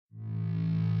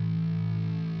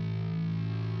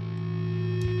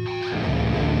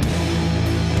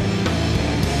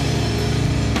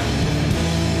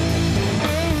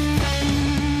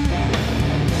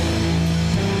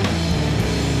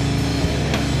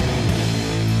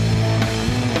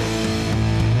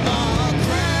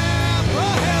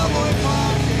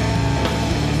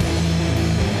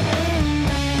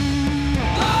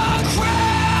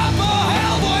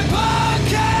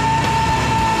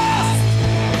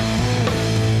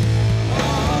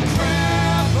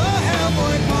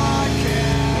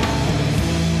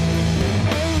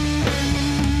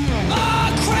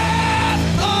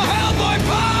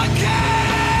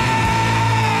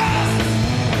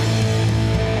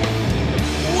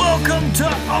Welcome to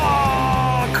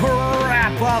Oh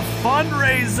Crap, a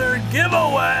fundraiser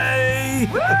giveaway.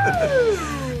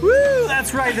 Woo! Woo!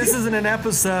 That's right. This isn't an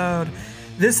episode.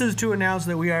 This is to announce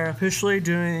that we are officially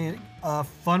doing a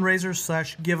fundraiser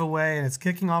 / giveaway, and it's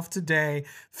kicking off today,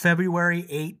 February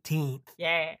 18th.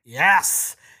 Yeah.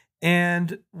 Yes.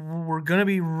 And we're going to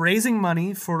be raising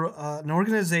money for an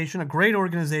organization, a great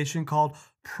organization called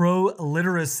Pro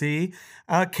Literacy.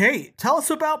 Kate, tell us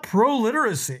about Pro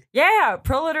Literacy. Yeah,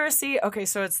 Pro Literacy. Okay,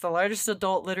 so it's the largest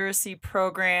adult literacy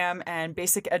program and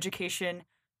basic education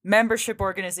membership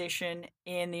organization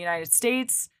in the United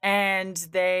States. And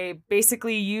they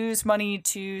basically use money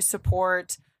to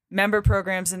support member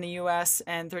programs in the US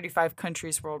and 35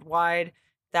 countries worldwide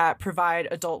that provide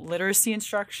adult literacy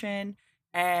instruction.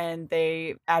 And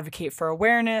they advocate for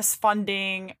awareness,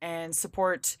 funding, and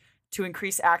support to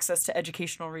increase access to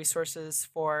educational resources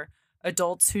for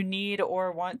adults who need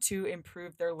or want to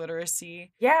improve their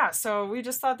literacy. Yeah, so we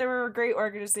just thought they were a great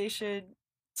organization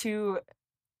to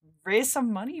raise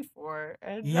some money for.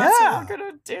 And that's what we're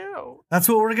going to do. That's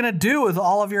what we're going to do with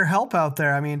all of your help out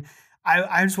there. I mean,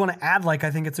 I just want to add,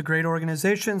 I think it's a great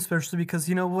organization, especially because,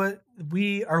 you know what?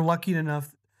 We are lucky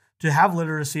enough to have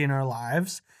literacy in our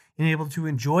lives and able to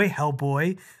enjoy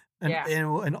Hellboy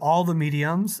and all the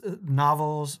mediums,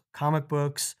 novels, comic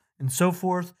books, and so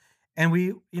forth. And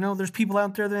we, there's people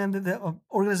out there that an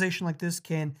organization like this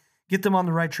can get them on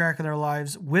the right track in their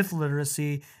lives with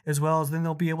literacy, as well as then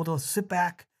they'll be able to sit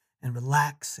back and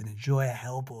relax and enjoy a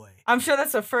Hellboy. I'm sure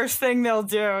that's the first thing they'll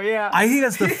do, yeah. I think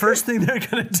that's the first thing they're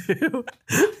going to do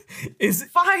is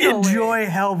enjoy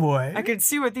Hellboy. I can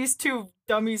see what these two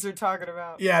dummies are talking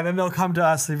about. Yeah, then they'll come to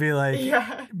us and be like,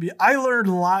 I learned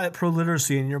a lot at Pro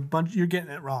Literacy and you're getting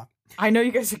it wrong. I know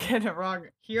you guys are getting it wrong.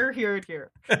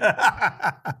 Here.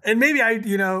 And maybe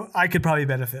I could probably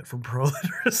benefit from Pro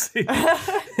Literacy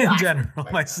in general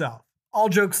myself. All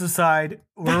jokes aside,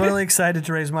 we're really excited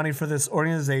to raise money for this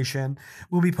organization.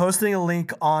 We'll be posting a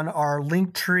link on our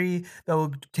link tree that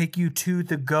will take you to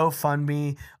the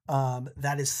GoFundMe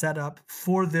that is set up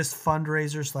for this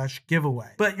fundraiser / giveaway.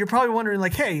 But you're probably wondering,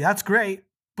 hey, that's great,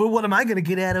 but what am I going to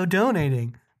get out of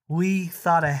donating? We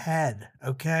thought ahead,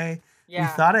 okay? Yeah. We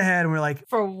thought ahead and we're like,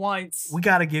 for once, we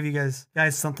got to give you guys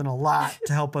something a lot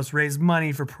to help us raise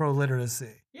money for Pro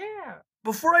Literacy. Yeah.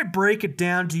 Before I break it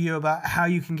down to you about how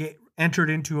you can get entered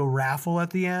into a raffle at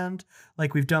the end,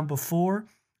 like we've done before,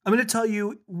 I'm going to tell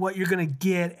you what you're going to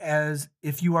get as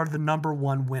if you are the number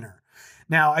one winner.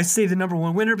 Now, I say the number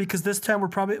one winner because this time we're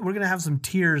going to have some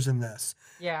tiers in this.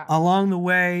 Yeah. Along the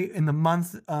way in the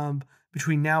month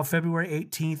between now February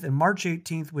 18th and March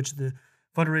 18th, which the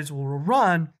fundraiser will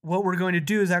run, what we're going to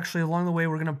do is actually along the way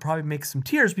we're going to probably make some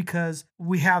tiers because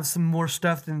we have some more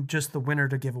stuff than just the winner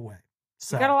to give away.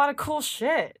 So, we got a lot of cool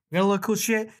shit. We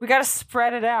got to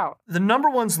spread it out. The number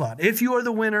one slot, if you are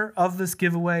the winner of this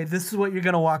giveaway, this is what you're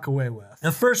going to walk away with.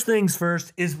 The first things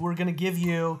first is we're going to give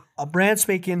you a brand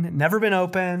spanking, never been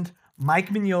opened, Mike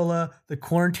Mignola, The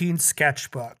Quarantine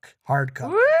Sketchbook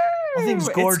hardcover. Woo! I think it's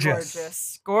gorgeous.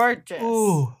 It's gorgeous.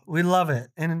 Ooh, we love it.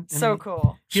 And so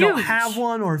cool. If you don't have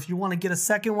one, or if you want to get a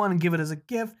second one and give it as a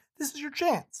gift, this is your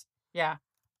chance. Yeah.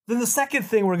 Then the second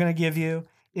thing we're going to give you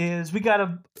is we got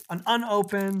an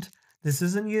unopened, this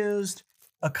isn't used,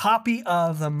 a copy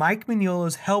of the Mike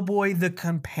Mignola's Hellboy the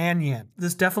Companion.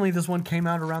 This one came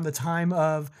out around the time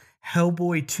of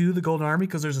Hellboy 2, The Golden Army,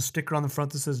 because there's a sticker on the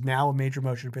front that says now a major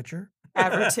motion picture.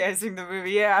 Advertising the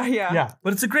movie, yeah. Yeah,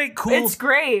 but it's a great, cool. It's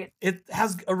great. It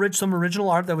has some original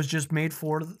art that was just made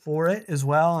for it as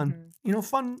well, and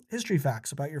fun history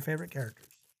facts about your favorite characters.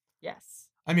 Yes.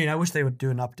 I mean, I wish they would do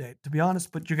an update, to be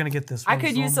honest, but you're going to get this one. I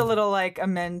could use a little, an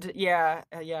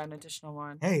additional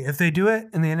one. Hey, if they do it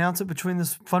and they announce it between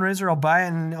this fundraiser, I'll buy it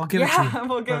and I'll give it to you. Yeah,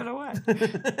 we'll give it away.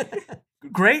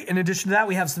 Great. In addition to that,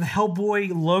 we have some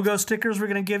Hellboy logo stickers we're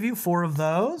going to give you, 4 of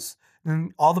those.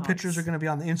 And all the pictures are going to be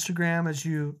on the Instagram as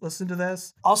you listen to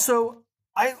this. Also,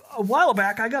 a while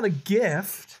back, I got a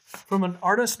gift from an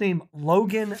artist named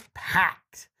Logan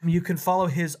Pack. You can follow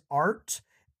his art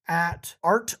at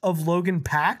Art of Logan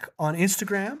Pack on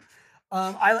Instagram.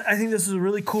 I think this is a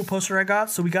really cool poster I got,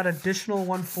 so we got an additional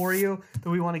one for you that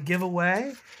we want to give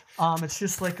away. It's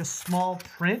just like a small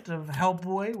print of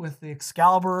Hellboy with the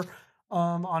Excalibur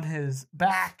on his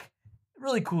back.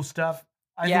 Really cool stuff.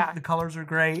 I think the colors are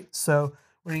great, so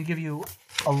we're going to give you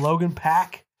a Logan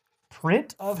Pack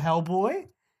print of Hellboy, a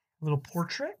little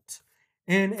portrait.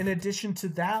 And in addition to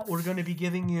that, we're going to be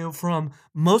giving you from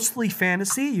Mostly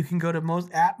Fantasy. You can go to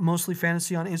at Mostly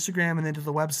Fantasy on Instagram and then to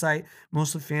the website,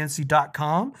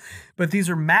 mostlyfantasy.com. But these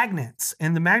are magnets.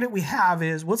 And the magnet we have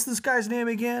is, what's this guy's name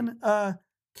again,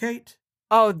 Kate?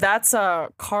 Oh, that's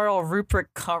Carl Rupert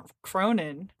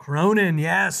Cronin. Cronin,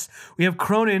 yes. We have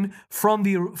Cronin from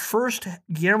the first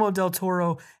Guillermo del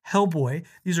Toro Hellboy.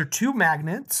 These are two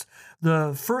magnets.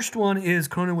 The first one is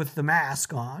Cronin with the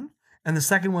mask on, and the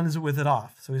second one is with it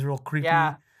off. So he's real creepy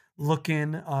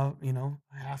looking,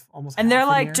 almost. And they're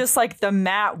like just like the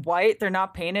matte white. They're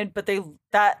not painted, but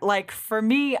for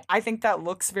me, I think that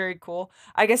looks very cool.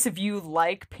 I guess if you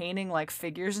like painting like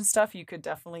figures and stuff, you could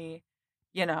definitely,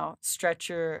 stretch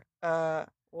your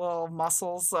little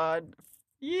muscles on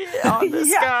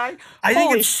this guy.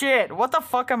 Holy shit, what the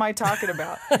fuck am I talking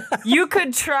about? You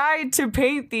could try to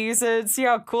paint these and see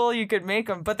how cool you could make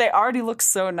them, but they already look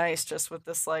so nice just with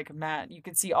this like matte. You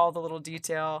can see all the little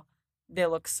detail. They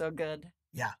look so good.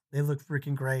 Yeah, they look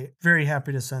freaking great. Very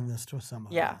happy to send this to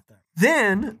someone out there.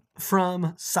 Then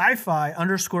from sci-fi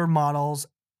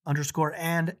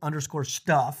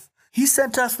 _models_and_stuff, he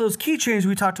sent us those keychains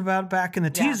we talked about back in the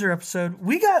teaser episode.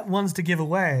 We got ones to give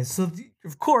away. So,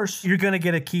 of course, you're going to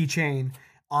get a keychain.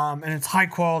 And it's high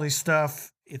quality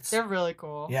stuff. They're really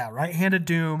cool. Yeah, Right-Handed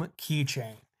Doom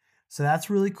keychain. So that's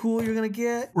really cool you're going to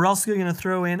get. We're also going to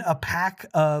throw in a pack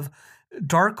of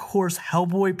Dark Horse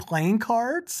Hellboy playing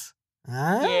cards.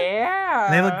 Huh? Yeah.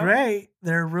 They look great.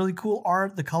 They're really cool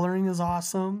art. The coloring is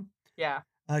awesome. Yeah.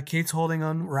 Kate's holding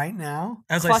on right now.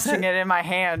 Clutching it in my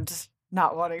hand,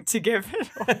 not wanting to give it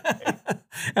away.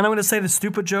 And I'm going to say the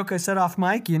stupid joke I said off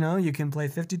mic, you can play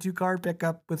 52 card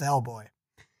pickup with Hellboy.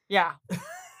 Yeah.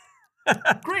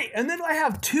 Great. And then I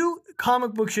have two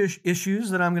comic book issues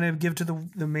that I'm going to give to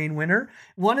the main winner.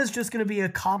 One is just going to be a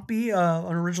copy,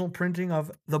 an original printing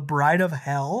of The Bride of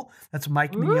Hell. That's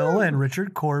Mike Mignola and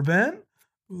Richard Corbin.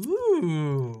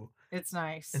 Ooh. It's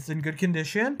nice. It's in good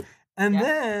condition. And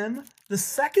then the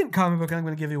second comic book I'm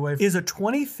going to give you away is a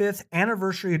 25th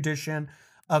anniversary edition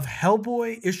of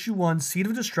Hellboy issue 1, Seed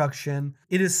of Destruction.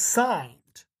 It is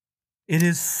signed. It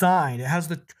has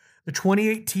the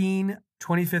 2018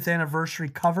 25th anniversary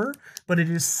cover, but it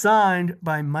is signed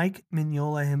by Mike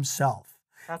Mignola himself.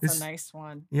 That's a nice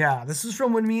one. Yeah, this is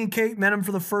from when me and Kate met him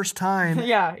for the first time.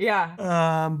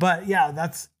 Yeah. But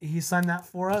yeah, he signed that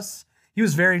for us. He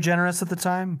was very generous at the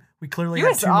time. We clearly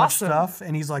had too much stuff,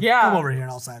 and he's like, come over here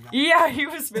and I'll sign that. Yeah, he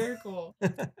was very cool.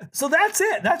 So that's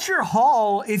it. That's your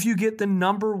haul if you get the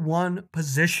number 1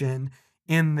 position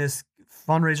in this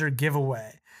fundraiser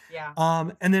giveaway. Yeah.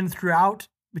 And then throughout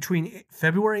between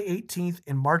February 18th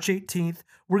and March 18th,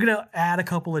 we're going to add a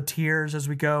couple of tiers as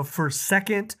we go for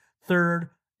 2nd, 3rd,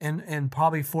 and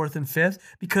probably 4th and 5th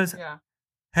because,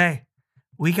 hey,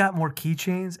 we got more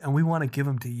keychains and we want to give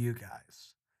them to you guys.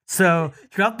 So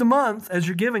throughout the month, as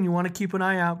you're giving, you want to keep an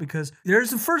eye out because there's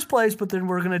the first place, but then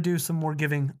we're going to do some more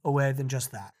giving away than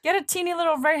just that. Get a teeny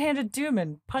little right-handed Doom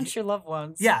and punch your loved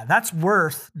ones. Yeah, that's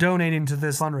worth donating to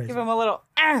this fundraiser. Give them a little,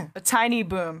 a tiny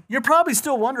boom. You're probably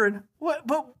still wondering, but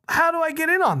how do I get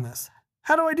in on this?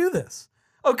 How do I do this?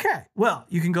 Okay, well,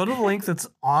 you can go to the link that's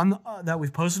on that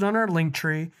we've posted on our link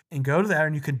tree and go to there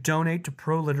and you can donate to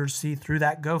Pro Literacy through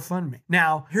that GoFundMe.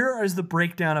 Now, here is the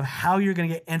breakdown of how you're going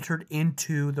to get entered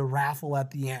into the raffle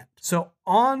at the end. So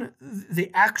on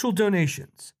the actual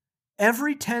donations,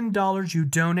 every $10 you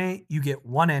donate, you get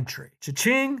 1 entry.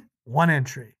 Cha-ching, 1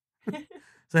 entry.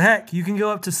 So heck, you can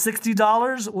go up to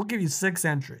 $60. We'll give you 6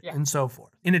 entries and so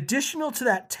forth. In addition to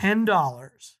that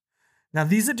 $10, now,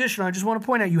 these additional, I just want to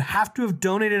point out, you have to have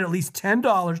donated at least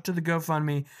 $10 to the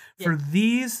GoFundMe for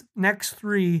these next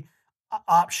 3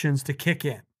 options to kick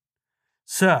in.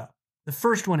 So, the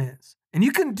first one is, and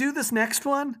you can do this next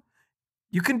one,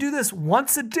 you can do this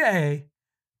once a day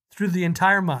through the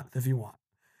entire month if you want.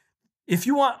 If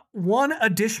you want 1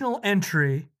 additional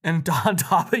entry and on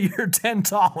top of your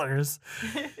 $10,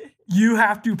 you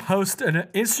have to post an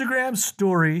Instagram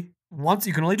story. Once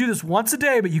you can only do this once a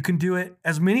day, but you can do it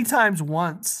as many times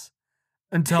once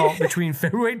until between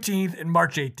February 18th and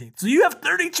March 18th. So you have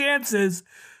 30 chances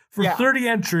for 30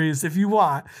 entries if you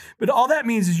want. But all that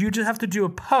means is you just have to do a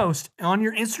post on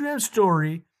your Instagram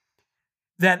story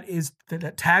that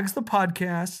tags the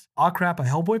podcast, Aw Crap, a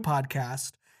Hellboy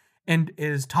podcast, and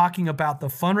is talking about the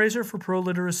fundraiser for Pro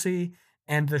Literacy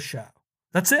and the show.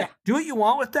 That's it. Yeah. Do what you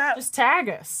want with that. Just tag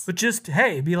us. But just,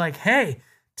 be like, hey,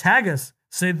 tag us.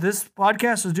 Say this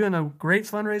podcast is doing a great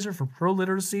fundraiser for Pro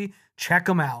Literacy. Check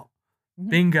them out. Mm-hmm.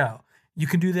 Bingo. You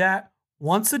can do that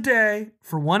once a day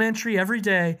for 1 entry every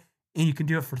day, and you can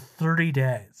do it for 30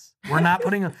 days. We're not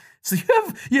putting so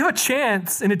you have a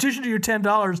chance, in addition to your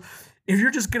 $10, if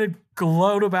you're just going to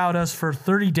gloat about us for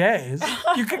 30 days,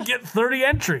 you can get 30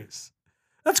 entries.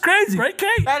 That's crazy, right,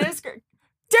 Kate? That is great.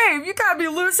 Dave, you gotta be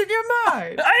losing your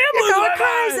mind. I am You're losing my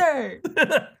mind. Crazy.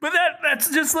 But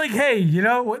that's just like, hey, you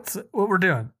know what we're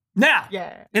doing? Now,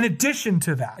 Yeah. in addition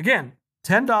to that, again,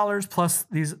 $10 plus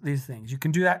these things. You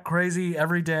can do that crazy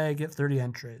every day, get 30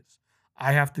 entries.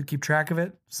 I have to keep track of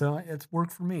it, so it's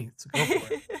worked for me. So go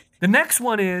for it. The next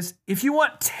one is, if you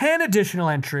want 10 additional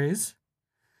entries,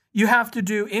 you have to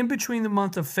do in between the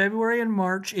month of February and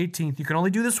March 18th. You can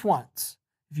only do this once.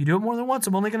 If you do it more than once,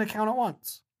 I'm only going to count it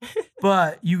once.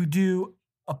 But you do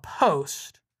a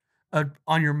post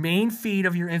on your main feed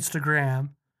of your Instagram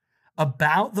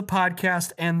about the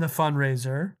podcast and the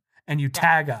fundraiser, and you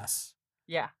tag us.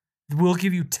 Yeah. We'll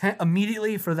give you 10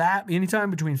 immediately for that. Anytime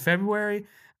between February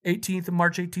 18th and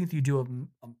March 18th, you do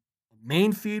a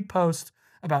main feed post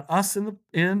about us in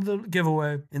the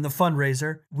giveaway, in the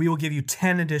fundraiser. We will give you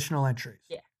 10 additional entries.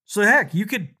 Yeah. So heck, you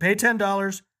could pay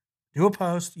 $10, do a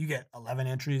post, you get 11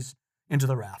 entries into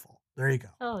the raffle. There you go.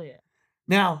 Hell yeah.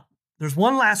 Now, there's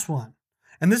one last one.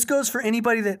 And this goes for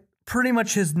anybody that pretty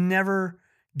much has never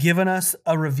given us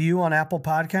a review on Apple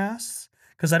Podcasts,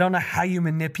 because I don't know how you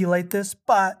manipulate this,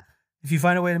 but if you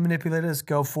find a way to manipulate this,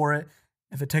 go for it.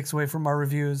 If it takes away from our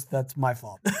reviews, that's my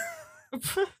fault.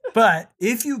 But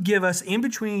if you give us in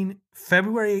between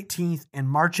February 18th and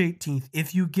March 18th,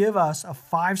 if you give us a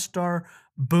 5-star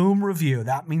boom review,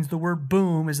 that means the word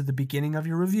boom is at the beginning of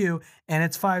your review and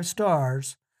it's 5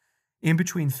 stars. In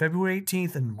between February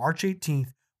 18th and March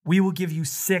 18th, we will give you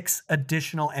 6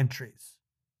 additional entries.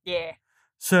 Yeah.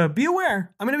 So be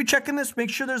aware. I'm going to be checking this.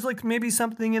 Make sure there's like maybe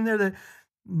something in there that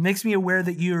makes me aware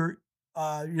that you're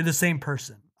the same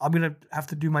person. I'm going to have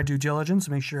to do my due diligence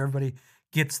to make sure everybody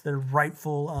gets their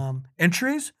rightful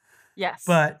entries. Yes.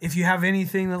 But if you have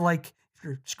anything that like if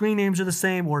your screen names are the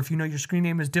same, or if you know your screen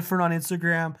name is different on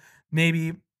Instagram,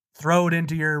 maybe throw it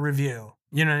into your review.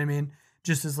 You know what I mean?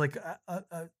 Just as like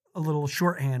a little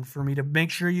shorthand for me to make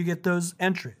sure you get those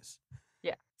entries.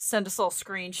 Yeah. Send us little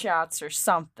screenshots or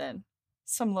something.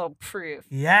 Some little proof.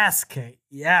 Yes, Kate.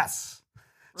 Yes.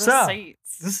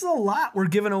 Receipts. So, this is a lot we're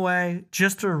giving away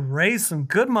just to raise some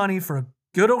good money for a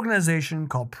good organization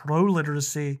called Pro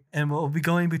Literacy, and we'll be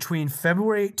going between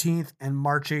February 18th and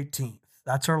March 18th.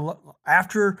 That's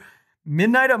after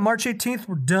midnight of March 18th,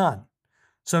 we're done.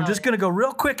 So I'm just going to go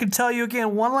real quick and tell you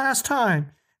again one last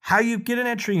time how you get an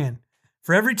entry in.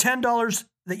 For every $10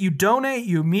 that you donate,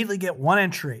 you immediately get 1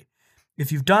 entry.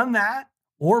 If you've done that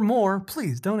or more,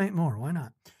 please donate more. Why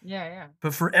not? Yeah.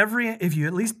 But if you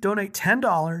at least donate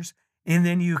 $10, and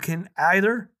then you can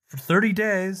either for 30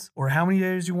 days or how many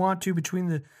days you want to between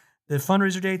the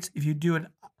fundraiser dates, if you do an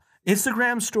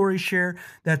Instagram story share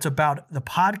that's about the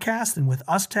podcast and with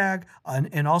us tag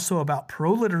and also about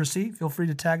Pro Literacy, feel free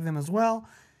to tag them as well.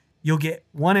 You'll get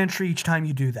 1 entry each time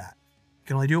you do that. You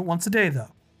can only do it once a day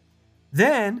though.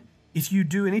 Then if you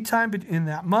do any time in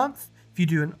that month, if you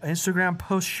do an Instagram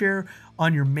post share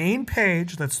on your main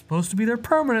page that's supposed to be there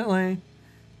permanently,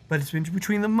 but it's in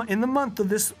between in the month of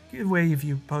this giveaway, if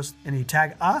you post and you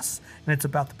tag us and it's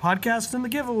about the podcast and the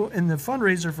giveaway and the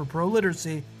fundraiser for Pro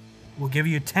Literacy, we'll give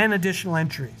you 10 additional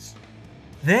entries.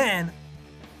 Then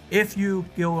if you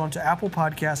go onto Apple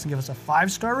Podcasts and give us a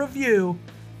 5-star review,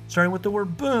 starting with the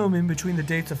word boom in between the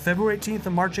dates of February 18th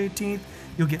and March 18th,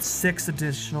 you'll get 6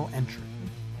 additional entries.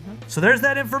 So there's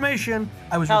that information.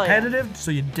 I was repetitive,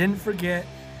 so you didn't forget.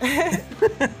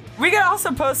 We can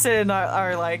also post it in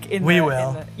our like in we the, will.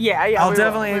 In the, yeah. I'll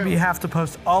definitely have to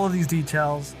post all of these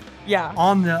details. Yeah.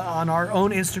 On our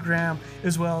own Instagram,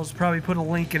 as well as probably put a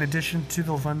link in addition to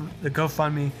the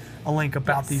GoFundMe, a link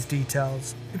about these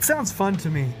details. It sounds fun to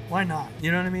me. Why not?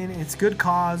 You know what I mean? It's good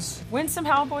cause. Win some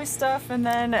Hellboy stuff, and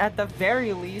then at the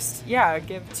very least,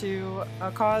 give to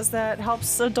a cause that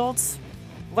helps adults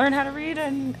learn how to read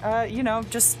and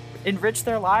just enrich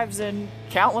their lives in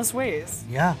countless ways.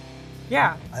 Yeah.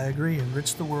 Yeah. I agree.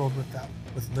 Enrich the world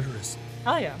with literacy.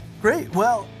 Hell yeah. Great.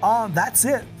 Well, that's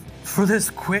it for this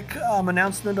quick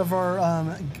announcement of our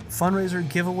fundraiser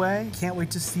giveaway. Can't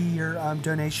wait to see your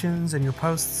donations and your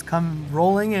posts come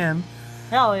rolling in.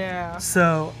 Hell yeah.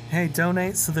 So, hey,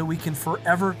 donate so that we can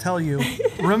forever tell you,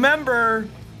 remember,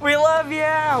 we love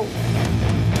you.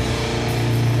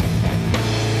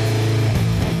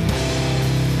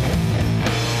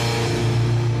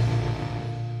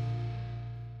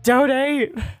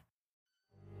 Donate.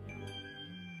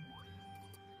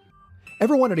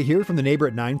 Ever wanted to hear from the neighbor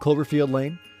at 9 Cloverfield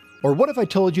Lane? Or what if I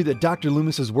told you that Dr.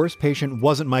 Loomis's worst patient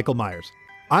wasn't Michael Myers?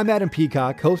 I'm Adam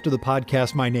Peacock, host of the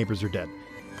podcast My Neighbors Are Dead.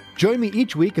 Join me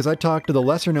each week as I talk to the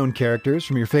lesser-known characters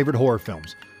from your favorite horror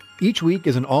films. Each week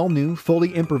is an all-new, fully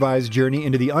improvised journey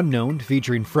into the unknown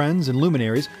featuring friends and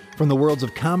luminaries from the worlds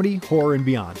of comedy, horror, and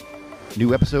beyond.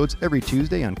 New episodes every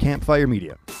Tuesday on Campfire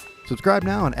Media. Subscribe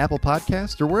now on Apple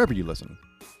Podcasts or wherever you listen.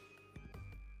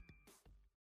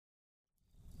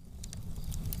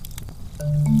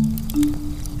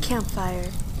 Campfire.